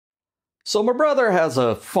So my brother has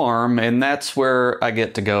a farm, and that's where I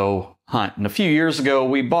get to go hunt. And a few years ago,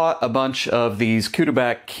 we bought a bunch of these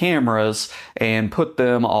Cuddeback cameras and put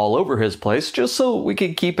them all over his place just so we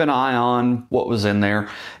could keep an eye on what was in there.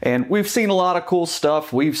 And we've seen a lot of cool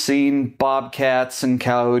stuff. We've seen bobcats and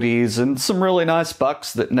coyotes and some really nice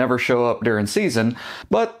bucks that never show up during season.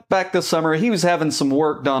 But back this summer, he was having some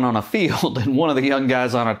work done on a field, and one of the young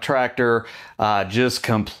guys on a tractor just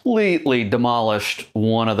completely demolished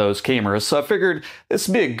one of those cameras. So I figured this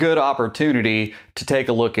would be a good opportunity to take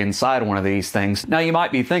a look inside one of these things. Now you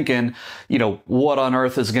might be thinking, what on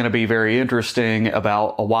earth is going to be very interesting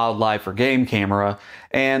about a wildlife or game camera?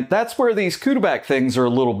 And that's where these Cuddeback things are a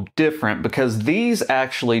little different, because these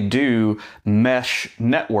actually do mesh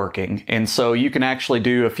networking. And so you can actually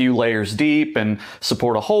do a few layers deep and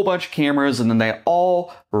support a whole bunch of cameras, and then they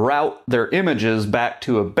all route their images back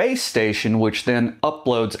to a base station, which then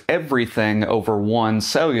uploads everything over one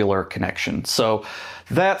cellular connection. So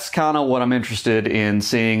that's kind of what I'm interested in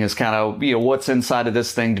seeing, is kind of, what's inside of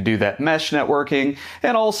this thing to do that mesh networking.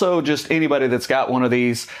 And also just anybody that's got one of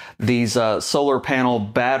these solar panel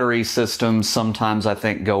battery systems sometimes I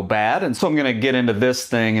think go bad. And so I'm going to get into this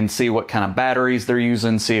thing and see what kind of batteries they're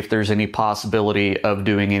using, see if there's any possibility of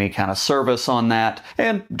doing any kind of service on that.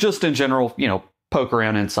 And just in general, poke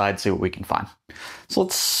around inside, see what we can find. So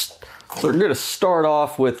we're going to start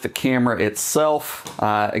off with the camera itself.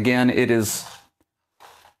 Again, it is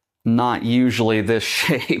not usually this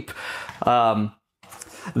shape. The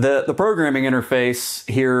programming interface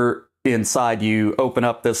here inside, you open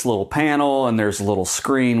up this little panel and there's a little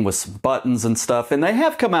screen with some buttons and stuff, and they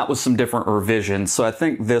have come out with some different revisions, so I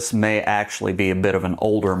think this may actually be a bit of an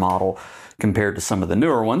older model compared to some of the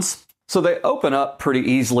newer ones. So they open up pretty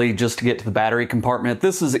easily just to get to the battery compartment.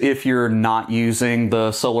 This is if you're not using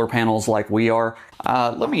the solar panels like we are.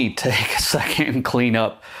 Let me take a second and clean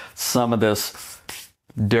up some of this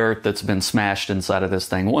dirt that's been smashed inside of this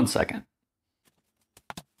thing. 1 second.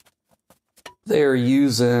 They're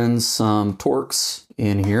using some Torx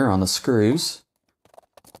in here on the screws.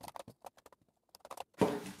 All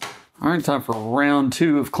right, time for round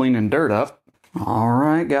 2 of cleaning dirt up. All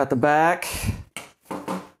right, got the back.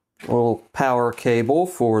 Little power cable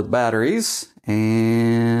for the batteries,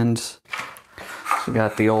 and we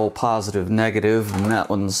got the old positive negative, and that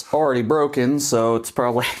one's already broken, so it's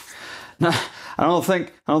probably not. I don't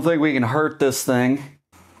think we can hurt this thing.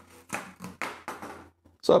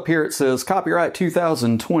 So up here it says copyright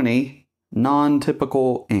 2020,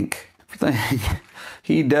 non-typical ink.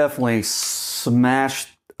 He definitely smashed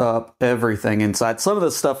up everything inside. Some of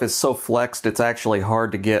this stuff is so flexed it's actually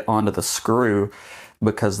hard to get onto the screw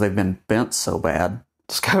because they've been bent so bad.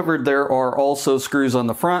 Discovered there are also screws on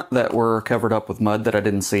the front that were covered up with mud that I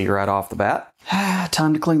didn't see right off the bat.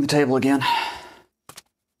 Time to clean the table again.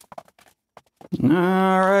 All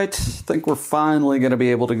right, I think we're finally going to be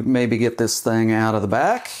able to maybe get this thing out of the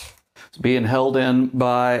back. It's being held in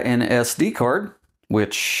by an SD card,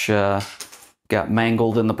 which got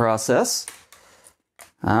mangled in the process.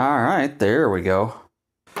 All right, there we go.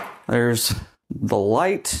 There's the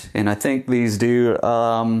light, and I think these do,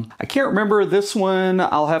 I can't remember this one,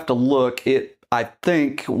 I'll have to look. It, I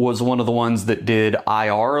think, was one of the ones that did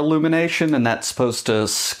IR illumination, and that's supposed to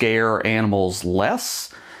scare animals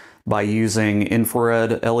less by using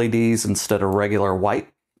infrared LEDs instead of regular white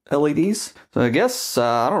LEDs. So I guess,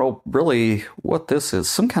 I don't know really what this is.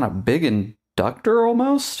 Some kind of big inductor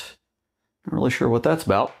almost? Not really sure what that's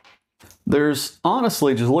about. There's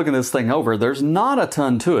honestly, just looking this thing over, there's not a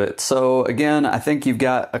ton to it. So again, I think you've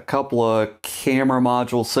got a couple of camera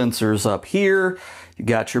module sensors up here. You've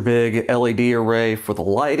got your big LED array for the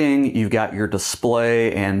lighting. You've got your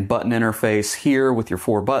display and button interface here with your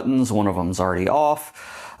 4 buttons. One of them's already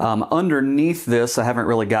off. Underneath this, I haven't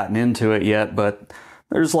really gotten into it yet, but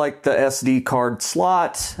there's like the SD card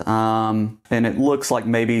slot, and it looks like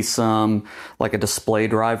maybe like a display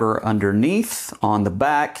driver underneath. On the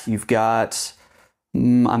back, you've got,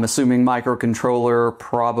 I'm assuming microcontroller,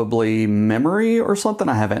 probably memory or something.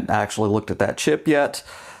 I haven't actually looked at that chip yet.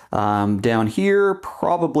 Down here,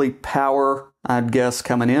 probably power, I'd guess,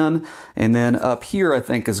 coming in. And then up here, I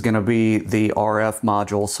think, is going to be the RF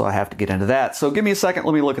module, so I have to get into that. So give me a second,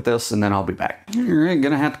 let me look at this, and then I'll be back. You're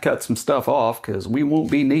going to have to cut some stuff off, because we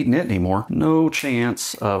won't be needing it anymore. No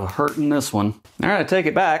chance of hurting this one. All right, take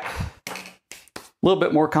it back. A little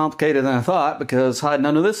bit more complicated than I thought, because hiding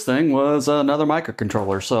under this thing was another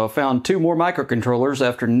microcontroller. So I found 2 more microcontrollers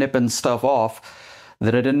after nipping stuff off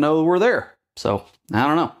that I didn't know were there. So, I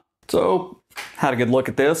don't know. So Had a good look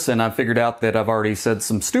at this, and I figured out that I've already said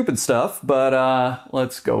some stupid stuff, but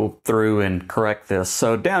let's go through and correct this.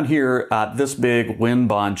 So down here, this big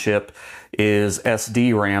WinBond chip is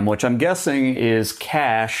SD RAM, which I'm guessing is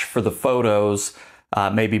cache for the photos,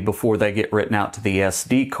 maybe before they get written out to the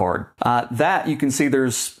SD card. That, you can see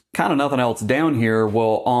there's kind of nothing else down here.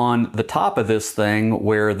 Well, on the top of this thing,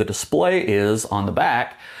 where the display is on the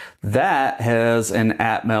back, that has an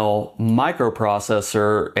Atmel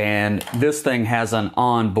microprocessor, and this thing has an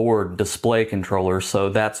onboard display controller, so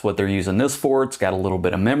that's what they're using this for. It's got a little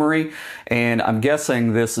bit of memory, and I'm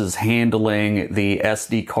guessing this is handling the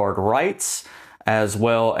SD card writes as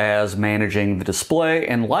well as managing the display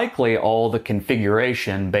and likely all the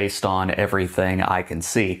configuration based on everything I can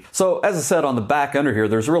see. So as I said, on the back under here,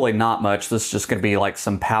 there's really not much. This is just going to be like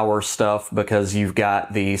some power stuff because you've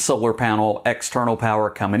got the solar panel external power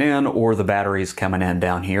coming in or the batteries coming in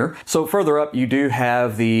down here. So further up, you do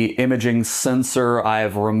have the imaging sensor.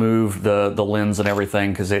 I've removed the lens and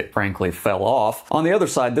everything because it frankly fell off. On the other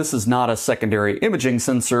side, this is not a secondary imaging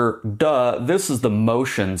sensor. Duh, this is the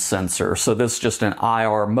motion sensor. So this is just an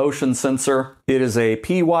IR motion sensor. It is a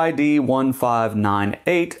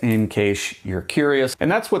PYD1598 in case you're curious. And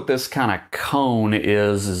that's what this kind of cone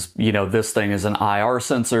is, you know, this thing is an IR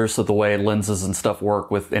sensor, so the way lenses and stuff work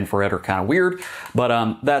with infrared are kind of weird.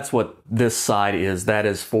 But that's what this side is. That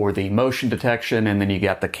is for the motion detection, and then you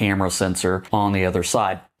got the camera sensor on the other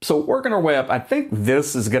side. So working our way up, I think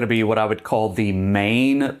this is going to be what I would call the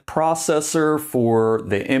main processor for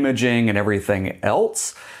the imaging and everything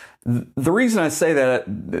else. The reason I say that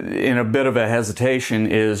in a bit of a hesitation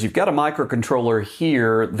is you've got a microcontroller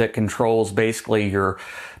here that controls basically your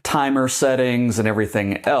timer settings and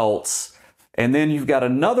everything else. And then you've got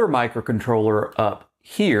another microcontroller up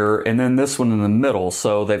here, and then this one in the middle.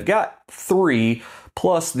 So they've got three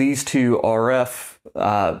plus these two RF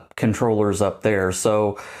controllers up there.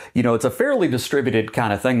 So, you know, it's a fairly distributed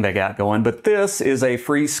kind of thing they got going, but this is a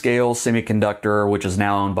Freescale semiconductor, which is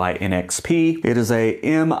now owned by NXP. It is a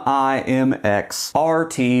MIMX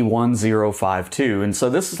RT1052. And so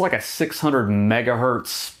this is like a 600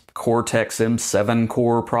 megahertz Cortex M7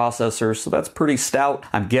 core processor, so that's pretty stout.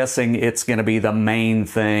 I'm guessing it's going to be the main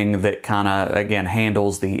thing that kind of, again,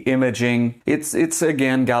 handles the imaging. It's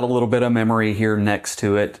again got a little bit of memory here next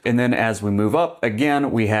to it. And then as we move up,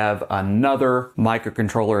 again, we have another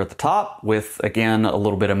microcontroller at the top with, again, a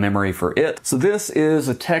little bit of memory for it. So this is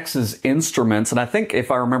a Texas Instruments, and I think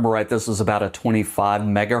if I remember right, this was about a 25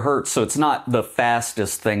 megahertz, so it's not the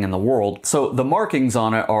fastest thing in the world. So the markings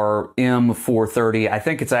on it are M430. I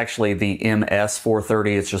think it's actually the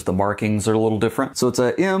MS430, it's just the markings are a little different. So it's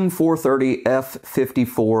a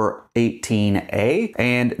M430F5418A,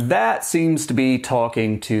 and that seems to be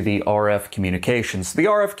talking to the RF communications. The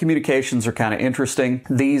RF communications are kind of interesting.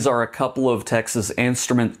 These are a couple of Texas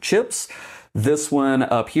Instrument chips. This one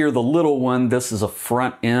up here, the little one, this is a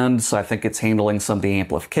front end, so I think it's handling some of the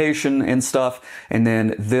amplification and stuff. And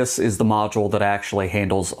then this is the module that actually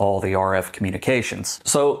handles all the RF communications.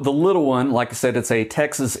 So the little one, like I said, it's a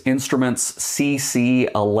Texas Instruments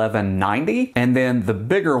CC1190. And then the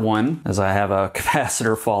bigger one, as I have a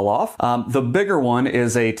capacitor fall off, the bigger one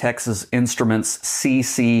is a Texas Instruments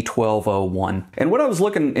CC1201. And when I was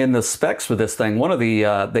looking in the specs for this thing, one of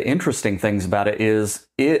the interesting things about it is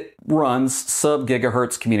it runs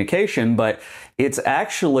sub-gigahertz communication, but it's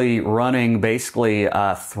actually running basically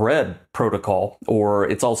a thread protocol, or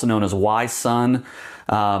it's also known as YSUN.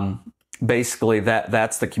 Basically,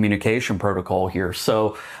 that's the communication protocol here.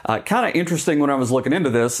 So kind of interesting when I was looking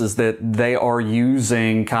into this is that they are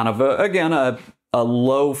using kind of, a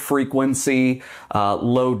low frequency,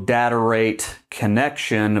 low data rate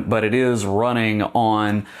connection, but it is running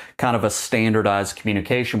on kind of a standardized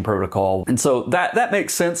communication protocol. And so that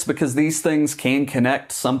makes sense because these things can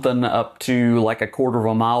connect something up to like a quarter of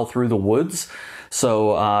a mile through the woods.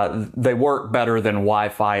 So they work better than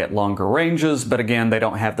Wi-Fi at longer ranges, but again, they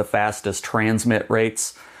don't have the fastest transmit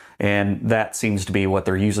rates. And that seems to be what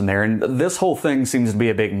they're using there. And this whole thing seems to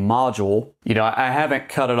be a big module. You know, I haven't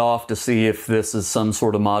cut it off to see if this is some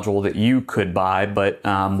sort of module that you could buy, but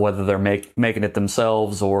whether they're making it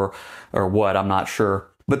themselves or what, I'm not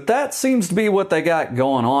sure. But that seems to be what they got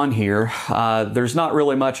going on here. There's not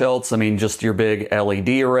really much else. I mean, just your big LED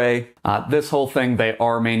array. This whole thing they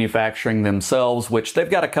are manufacturing themselves, which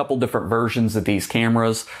they've got a couple different versions of these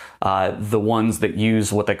cameras. The ones that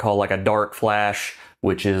use what they call like a dark flash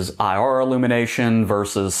which is IR illumination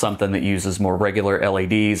versus something that uses more regular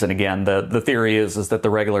LEDs. And again, the theory is that the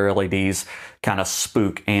regular LEDs kind of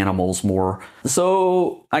spook animals more.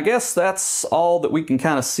 So I guess that's all that we can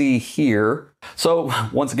kind of see here. So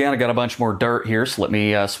once again, I got a bunch more dirt here, so let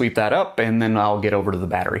me sweep that up and then I'll get over to the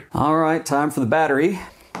battery. All right, time for the battery.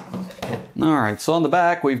 All right, so on the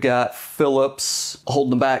back, we've got Phillips holding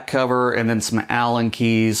the back cover and then some Allen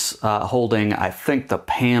keys holding, I think, the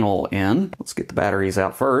panel in. Let's get the batteries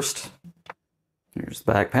out first. Here's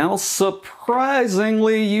the back panel.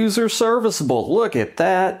 Surprisingly user serviceable. Look at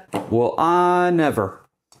that. Well, I never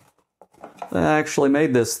actually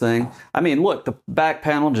made this thing. I mean, look, the back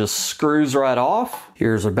panel just screws right off.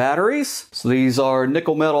 Here's our batteries. So these are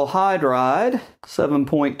nickel metal hydride,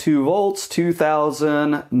 7.2 volts,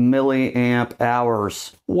 2000 milliamp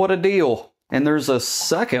hours. What a deal. And there's a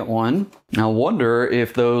second one. I wonder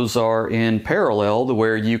if those are in parallel to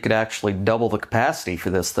where you could actually double the capacity for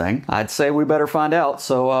this thing. I'd say we better find out.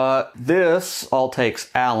 So this all takes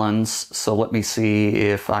Allen's. So let me see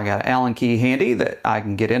if I got an Allen key handy that I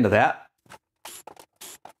can get into that.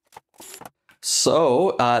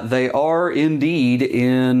 So they are indeed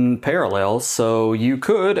in parallel, so you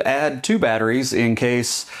could add 2 batteries in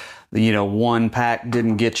case, you know, one pack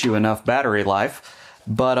didn't get you enough battery life.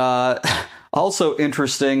 But also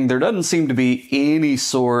interesting, there doesn't seem to be any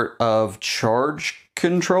sort of charge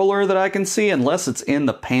controller that I can see, unless it's in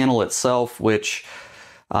the panel itself, which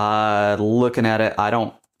looking at it, I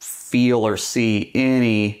don't feel or see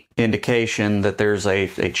any indication that there's a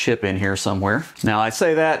chip in here somewhere. Now I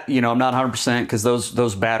say that, you know, I'm not 100% because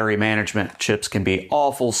those battery management chips can be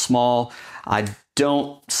awful small. I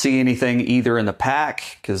don't see anything either in the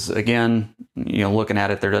pack because, again, you know, looking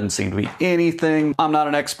at it, there doesn't seem to be anything. I'm not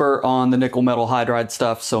an expert on the nickel metal hydride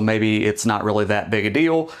stuff, so maybe it's not really that big a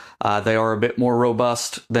deal. They are a bit more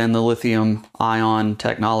robust than the lithium ion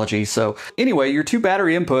technology. So anyway, your 2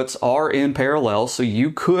 battery inputs are in parallel, so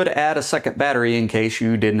you could add a second battery in case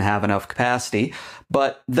you didn't have enough capacity,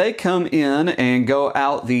 but they come in and go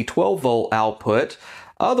out the 12 volt output.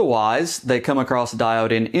 Otherwise, they come across a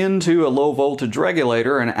diode in into a low voltage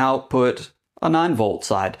regulator and output a 9 volt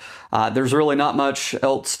side. There's really not much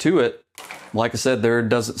else to it. Like I said, there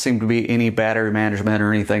doesn't seem to be any battery management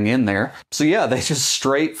or anything in there. So yeah, they just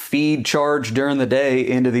straight feed charge during the day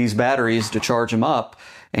into these batteries to charge them up.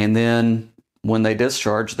 And then when they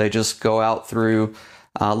discharge, they just go out through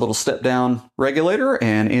a little step down regulator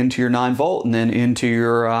and into your 9 volt and then into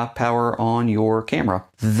your power on your camera.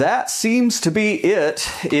 That seems to be it.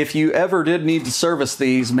 If you ever did need to service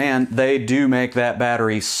these, man, they do make that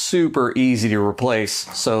battery super easy to replace.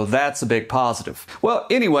 So that's a big positive. Well,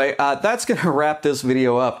 anyway, that's going to wrap this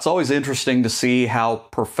video up. It's always interesting to see how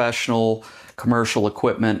professional commercial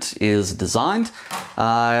equipment is designed.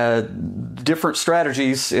 Different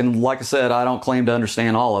strategies, and like I said, I don't claim to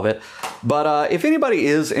understand all of it. But if anybody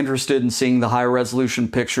is interested in seeing the high resolution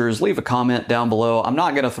pictures, leave a comment down below. I'm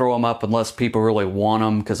not going to throw them up unless people really want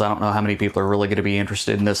them, because I don't know how many people are really going to be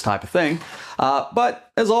interested in this type of thing.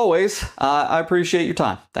 But as always, I appreciate your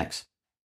time. Thanks.